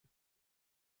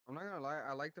I'm not gonna lie.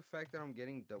 I like the fact that I'm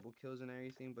getting double kills and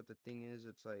everything, but the thing is,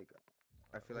 it's like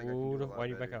I feel like I can do a lot Why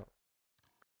do you back better. out?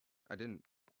 I didn't.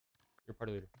 You're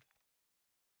party leader.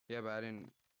 Yeah, but I didn't.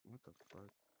 What the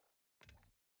fuck?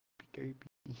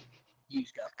 You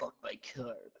just got fucked by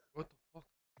Carp. What the fuck?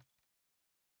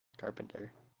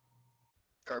 Carpenter.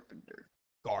 Carpenter.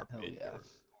 Yeah.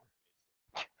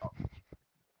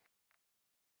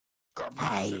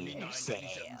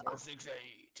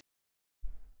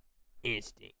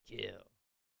 Instant kill.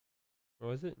 What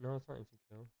was it? No, it's not instant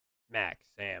kill. Max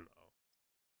ammo.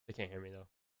 They can't hear me though.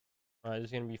 Alright, this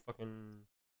is gonna be fucking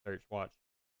search. Watch.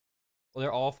 Well,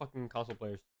 they're all fucking console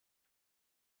players.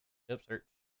 Yep, search.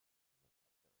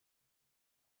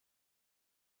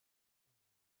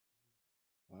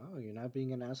 Wow, you're not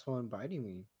being an asshole and biting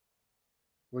me.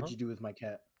 What'd Huh? you do with my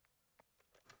cat?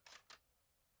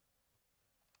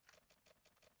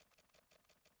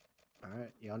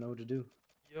 Alright, y'all know what to do.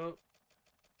 Yup.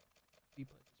 We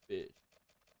play this bitch.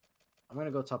 I'm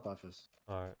gonna go top office.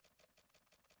 Alright.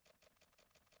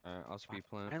 I'll speed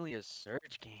plan. Finally a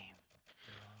search game.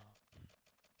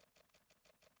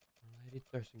 Lady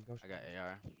Thurston, go. I got AR.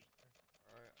 Alright,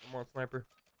 I'm on sniper.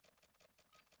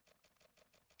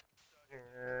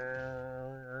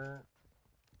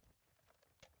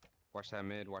 Watch that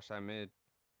mid. Watch that mid.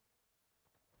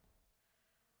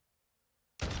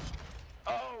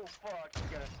 Oh fuck! You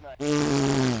got a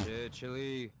snipe. Shit,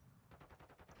 chili.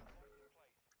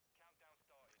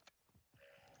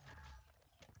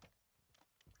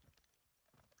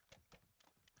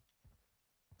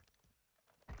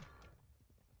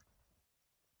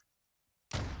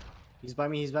 He's by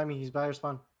me, he's by me, he's by our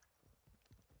spawn.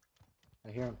 I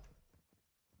hear him.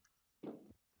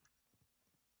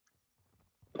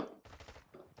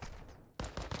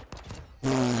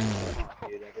 Dude,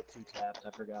 I got 2 taps,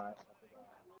 I forgot.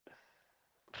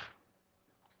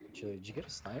 Chili, did you get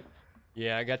a snipe?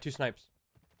 Yeah, I got 2 snipes.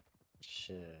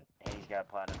 Shit. And he's got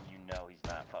platinum. You know he's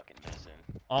not fucking missing.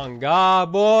 On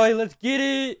God, boy, let's get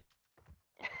it.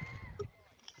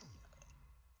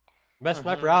 Best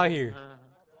sniper out here.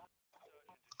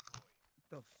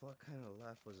 What the fuck kind of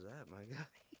laugh was that, my guy?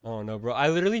 Oh no, bro. I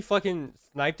literally fucking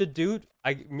sniped a dude.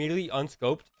 I immediately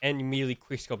unscoped and immediately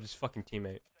quickscoped his fucking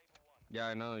teammate. Yeah,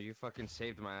 I know. You fucking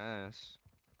saved my ass.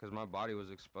 Because my body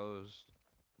was exposed.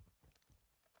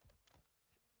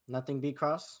 Nothing B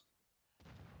cross?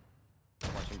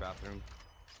 Watching bathroom.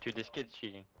 Dude, this kid's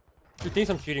cheating. Dude thinks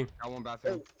I'm cheating. Got one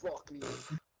bathroom. fuck me.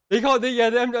 They call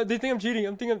it, they think I'm cheating.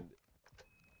 I'm thinking.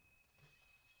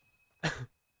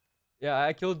 Yeah,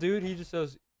 I killed dude. He just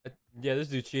says, yeah, this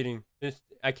dude's cheating.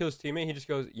 I kill his teammate. He just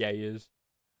goes, yeah, he is.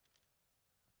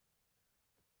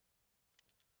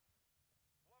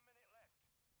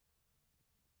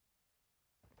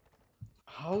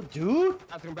 Oh, dude?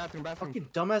 Bathroom. Fucking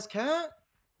dumbass cat?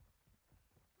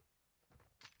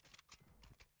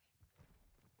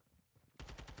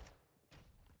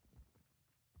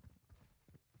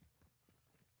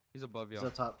 He's above He's you.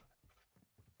 up top.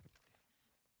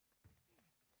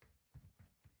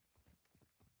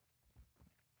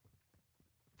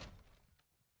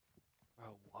 Bro,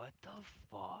 what the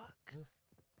fuck?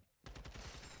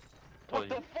 What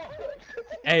the fuck?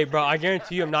 Hey, bro, I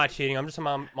guarantee you I'm not cheating. I'm just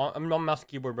on mouse and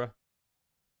keyboard, bro.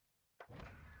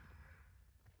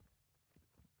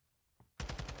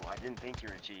 Well, I didn't think you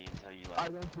were cheating until you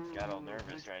like got all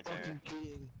nervous right there.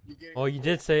 Oh, you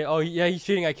did say, oh, yeah, he's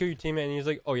cheating. I killed your teammate. And he was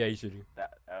like, oh, yeah, he's cheating.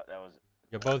 That was.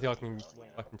 Yeah, both y'all can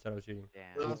fucking said I was cheating.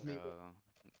 Damn, bro.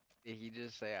 Did he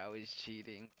just say I was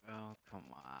cheating? Oh, come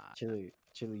on. Chili,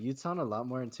 you'd sound a lot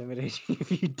more intimidating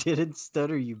if you didn't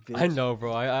stutter, you bitch. I know,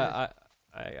 bro. I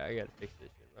gotta fix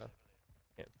this shit, bro.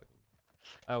 Can't fucking.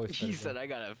 I always. He stutter, said I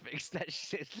gotta fix that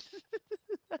shit.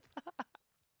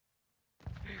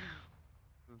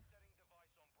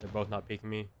 They're both not peeking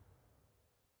me.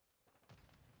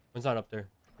 One's not up there.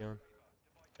 They're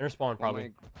in spawn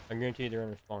probably. I guarantee you they're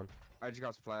in spawn. I just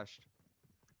got flashed.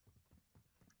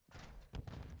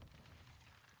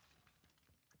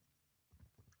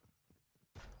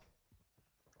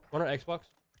 One on Xbox.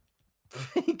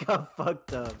 He got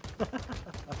fucked up.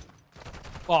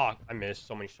 Fuck! I missed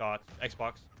so many shots.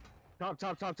 Xbox.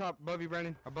 Top. Above you,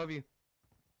 Brandon. Above you.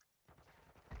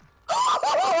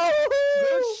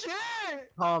 Good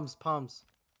shit! Palms.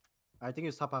 I think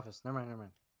it's top office. Never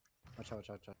mind. Watch out.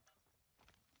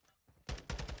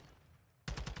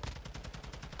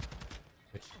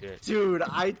 Good shit. Dude,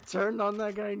 I turned on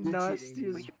that guy nasty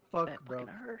as fuck, bro.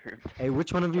 Hey,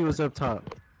 which one of you was up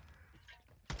top?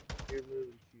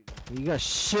 You got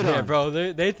shit on. Yeah, bro.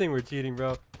 They think we're cheating,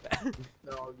 bro.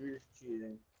 No, you're just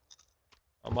cheating.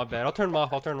 Oh my bad. I'll turn them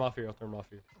off. I'll turn them off here.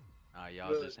 Nah,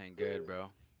 y'all just ain't good, bro.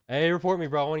 Hey, report me,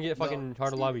 bro. I want to get fucking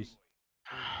harder lobbies.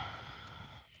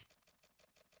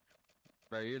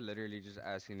 Bro, you're literally just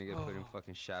asking to get put in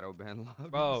fucking shadow ban lobbies.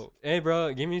 Bro, hey,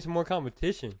 bro, give me some more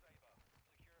competition.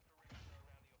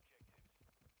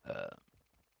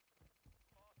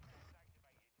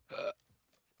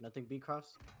 Nothing B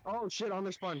cross. Oh shit, on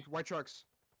their spawn. White trucks.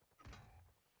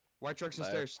 White trucks and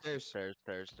Left. stairs.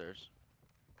 Stairs.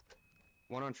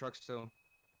 One on truck still.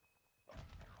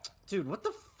 Dude, what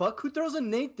the fuck? Who throws a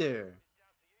nade there?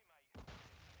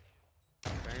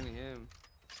 Apparently him.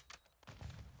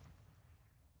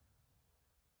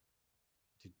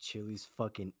 Dude, Chili's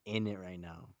fucking in it right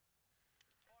now.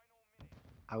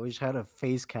 I wish I had a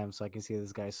face cam so I can see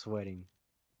this guy sweating.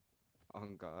 Oh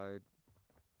god.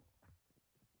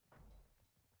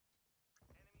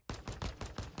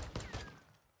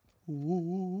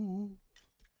 Oh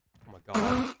my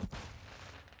god.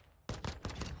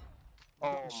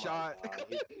 Oh, Shot.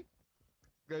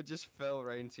 Guy just fell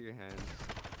right into your hands.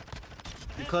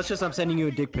 You clutch this, I'm sending you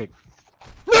a dick pic.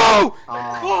 No!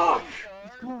 Aw. Fuck!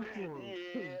 Oh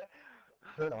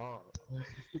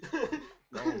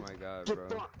my god, bro.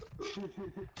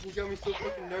 You got me so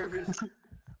fucking nervous.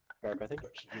 I think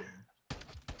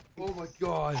Oh my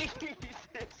god. Jesus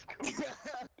Christ.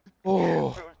 Oh.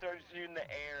 Bro started shooting the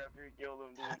air after he killed him,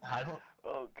 dude. I don't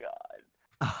Oh god.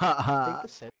 think the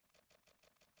same.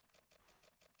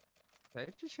 Did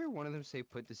I just hear one of them say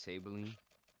put disabling?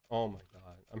 Oh my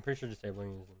god. I'm pretty sure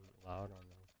disabling isn't allowed on them.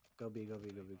 Go B.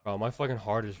 Bro, my fucking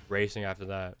heart is racing after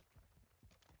that.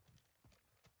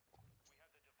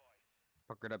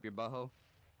 Puckered up your butthole.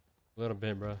 A little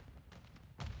bit, bro.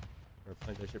 Or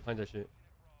plant that shit.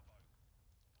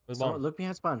 Where's So, bomb? look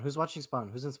behind spawn. Who's watching spawn?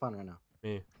 Who's in spawn right now?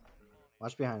 Me.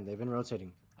 Watch behind. They've been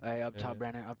rotating. Hey, up Yeah. top,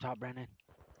 Brandon. Up top, Brandon.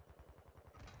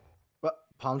 What?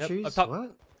 Palm Yep, trees? up top.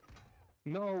 What?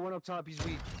 No, one up top. He's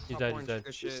weak. He's Top dead, he's orange, dead.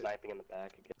 good She's shit. sniping in the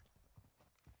back again.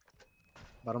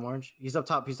 Bottom orange. He's up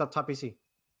top. He's up top AC.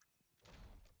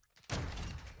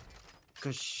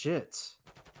 Good shit.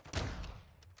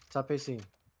 Top AC.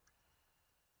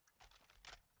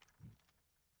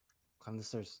 Climb the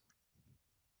stairs.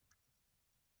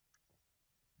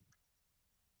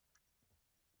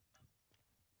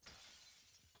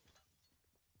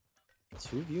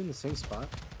 Two of you in the same spot?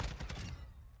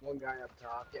 One guy up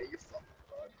top. Yeah, you're fucking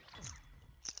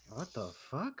bud. What the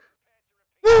fuck?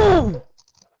 Woo!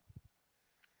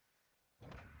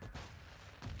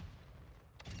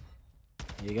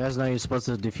 You guys know you're supposed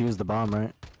to defuse the bomb,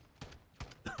 right?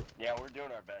 Yeah, we're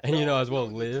doing our best. And you know as well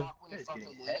live.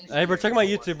 Hey, bro, check out my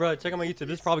YouTube, bro. Check out my YouTube.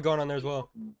 This is probably going on there as well.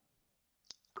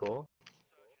 Cool.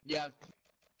 Yeah.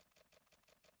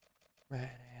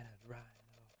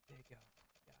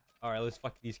 Alright, let's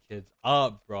fuck these kids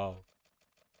up, bro.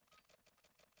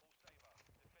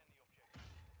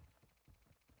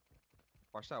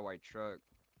 Watch that white truck.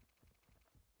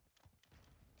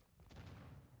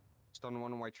 Stun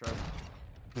one white truck.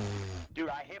 Dude,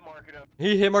 I hit marking him.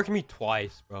 He hit marking me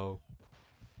twice, bro.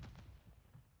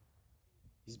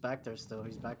 He's back there still.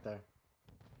 He's back there.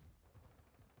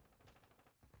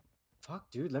 Fuck,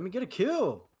 dude. Let me get a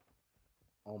kill.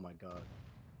 Oh my god.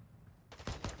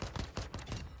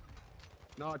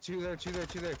 No, two there.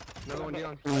 Another one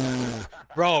down.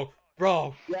 Bro.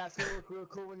 Yeah, so we're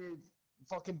cool when you're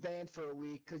fucking banned for a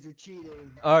week because you're cheating.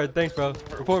 Alright, thanks, bro.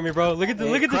 Report me, bro. Look at the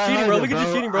Hey, look at the cry cheating, bro. harder, Look at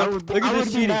the cheating, bro. Look at I would this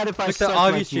be cheating. mad if I Look at the sucked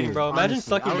obvious like cheating, you, bro. Imagine honestly.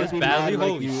 sucking I would this be badly. mad like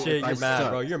Holy you shit, if I you're mad,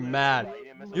 bro. sucked. You're mad.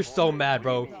 You're so mad,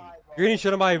 bro. You're getting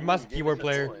shit on by a mouse and keyboard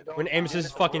player when Amos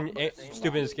is fucking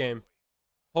stupid in this game.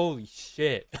 Holy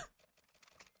shit.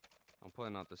 I'm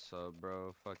pulling out the sub,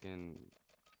 bro. Fucking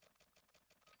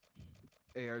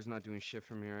AR's not doing shit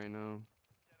for me right now.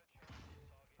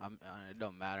 It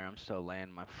don't matter. I'm still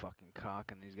laying my fucking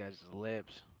cock in these guys'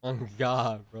 lips. Oh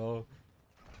god, bro.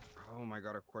 Oh my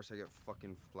god, of course I get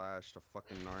fucking flashed. A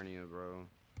fucking Narnia, bro.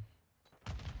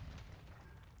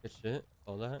 Good shit.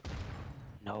 All that.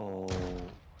 No.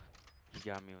 You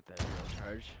got me with that real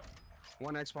charge.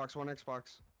 One Xbox.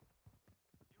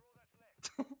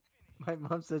 My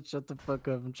mom said, "Shut the fuck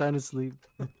up. I'm trying to sleep."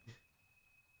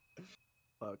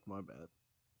 Fuck, my bad.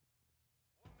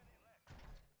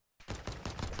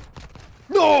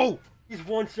 No! He's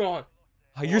one shot.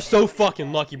 Oh, you're so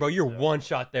fucking lucky, bro. You're one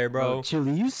shot there, bro.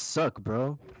 Chili, you suck,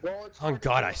 bro. Well, it's Oh hard to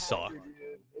God, kill I a suck. hacker,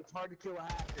 dude. It's hard to kill a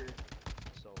hacker.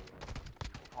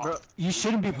 Bro, you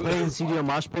shouldn't be playing CDO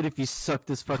Mosh Pit if you suck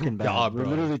this fucking bad. Yeah, We're bro.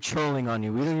 literally trolling on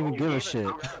you. We don't even give a shit.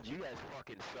 You guys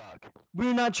fucking suck.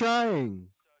 We're not trying.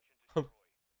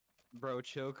 Bro,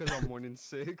 chill, cause I'm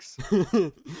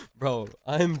 1-6. Bro,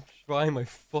 I'm trying my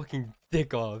fucking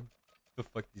dick off to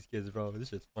fuck these kids, bro. This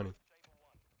shit's funny.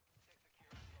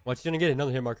 Watch, you're gonna get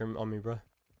another hit marker on me, bro.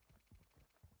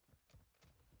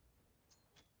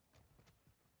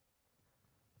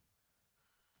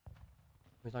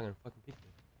 He's not gonna fucking peek me.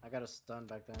 I got a stun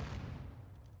back then.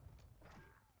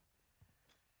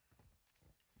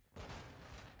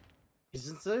 He's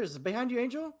inside. Behind you,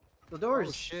 Angel. The doors.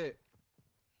 Oh shit.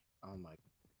 Oh my.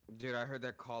 Dude, I heard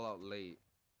that call out late.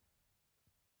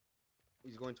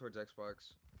 He's going towards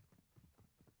Xbox.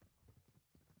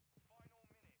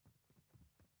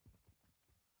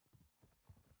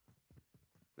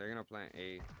 They're gonna plant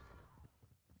A.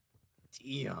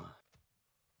 Damn.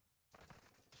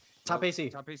 Top AC.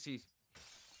 Top AC.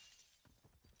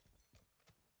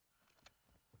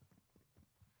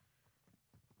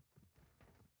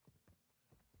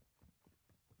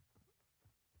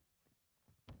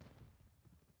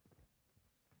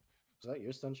 Is that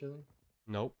your stun, Chili?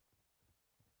 Nope.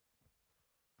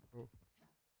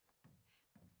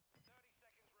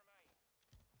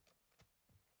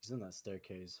 He's in that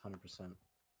staircase, 100%.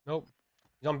 Nope.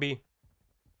 He's on B.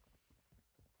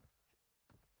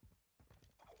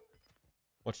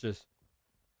 Watch this.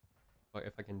 Fuck,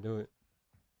 if I can do it.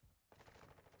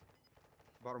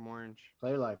 Bottom orange.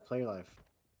 Play your life. Play your life.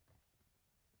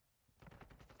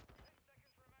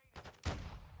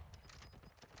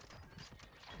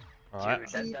 Alright. Dude,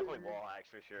 that's definitely wall hacks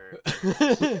for sure.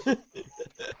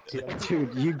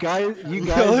 Dude, you guys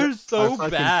Y'all are so are fucking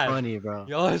bad. funny, bro.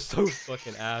 Y'all are so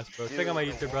fucking ass, bro. Check out my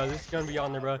Dude, YouTube, bro. This is gonna be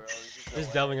on there, bro. This is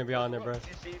definitely gonna be on there, bro. You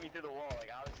see me through the wall, like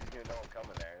I was just gonna know I'm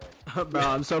coming there. Like, Bro,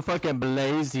 I'm so fucking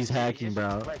blazed. He's hacking,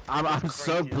 bro. I'm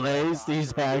so blazed.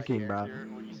 He's hacking, bro.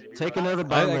 Take another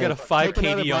bomb. I got a 5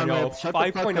 KD on y'all. Shut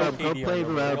the fuck 5.0 up. Go KD play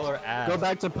on y'all. Y'all reps. are ass. Go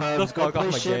back to Get the pubs. Go fuck off play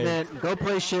my game. shipment. Go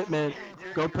play shipment.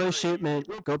 Go play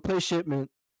shipment. Go play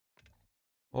shipment.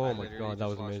 Oh I my literally god, that just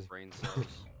was lost amazing. brain cells.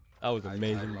 That was I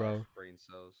amazing, bro. lost brain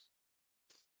cells.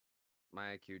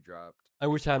 My IQ dropped. I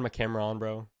wish I had my camera on,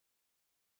 bro.